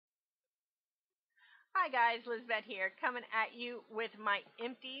Hi guys, Lizbeth here, coming at you with my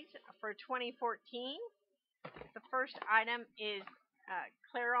empties for 2014. The first item is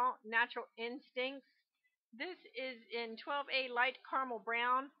Clairol Natural Instincts. This is in 12A light caramel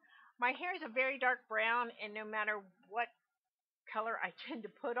brown. My hair is a very dark brown, and no matter what color I tend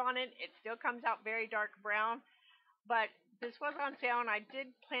to put on it, it still comes out very dark brown. But this was on sale, and I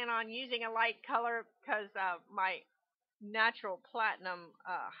did plan on using a light color because my natural platinum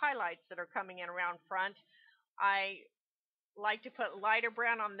highlights that are coming in around front. I like to put lighter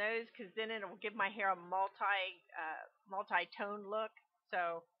brown on those because then it will give my hair a multi-tone look.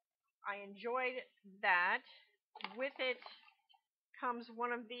 So I enjoyed that. With it comes one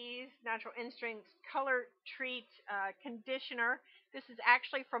of these Natural Instincts Color Treat Conditioner. This is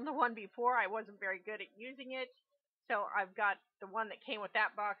actually from the one before. I wasn't very good at using it, so I've got the one that came with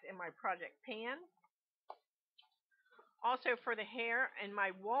that box in my project pan. Also for the hair, in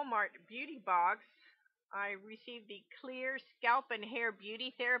my Walmart beauty box, I received the Clear Scalp and Hair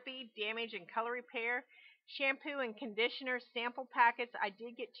Beauty Therapy Damage and Color Repair shampoo and conditioner sample packets. I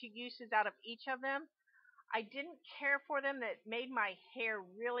did get 2 uses out of each of them. I didn't care for them. That made my hair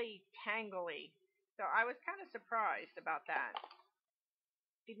really tangly, so I was kind of surprised about that.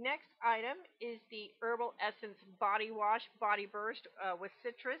 The next item is the Herbal Essence Body Wash Body Burst with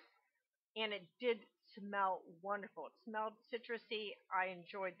citrus, and it did smell wonderful. It smelled citrusy. I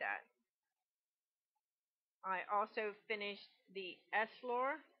enjoyed that. I also finished the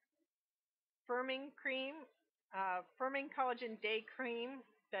Eslor Firming Cream, Firming Collagen Day Cream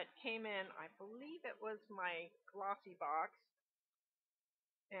that came in, I believe it was my glossy box,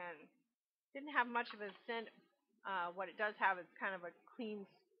 and didn't have much of a scent. What it does have is kind of a clean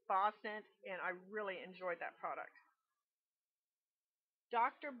spa scent, and I really enjoyed that product.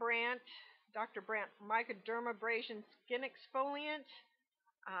 Dr. Brandt, Dr. Brandt Microdermabrasion Skin Exfoliant.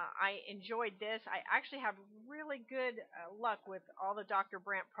 I enjoyed this. I actually have really good luck with all the Dr.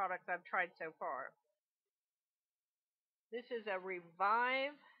 Brandt products I've tried so far. This is a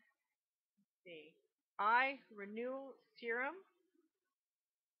Revive the Eye Renewal Serum.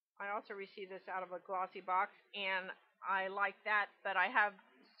 I also received this out of a glossy box, and I like that, but I have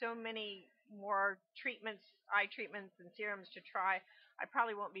so many more treatments, eye treatments and serums to try. I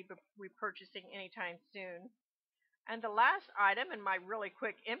probably won't be repurchasing anytime soon. And the last item in my really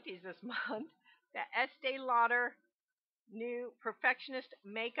quick empties this month, the Estee Lauder new Perfectionist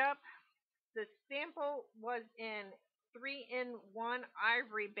Makeup. The sample was in 3-in-1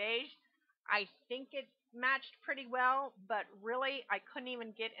 Ivory Beige. I think it matched pretty well, but really I couldn't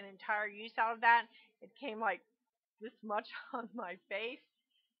even get an entire use out of that. It came like this much on my face.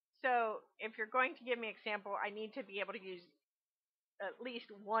 So if you're going to give me a sample, I need to be able to use at least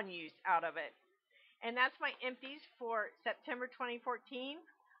one use out of it. And that's my empties for September 2014.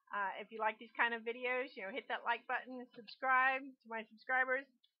 If you like these kind of videos, hit that like button, subscribe to my subscribers.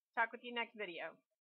 Talk with you next video.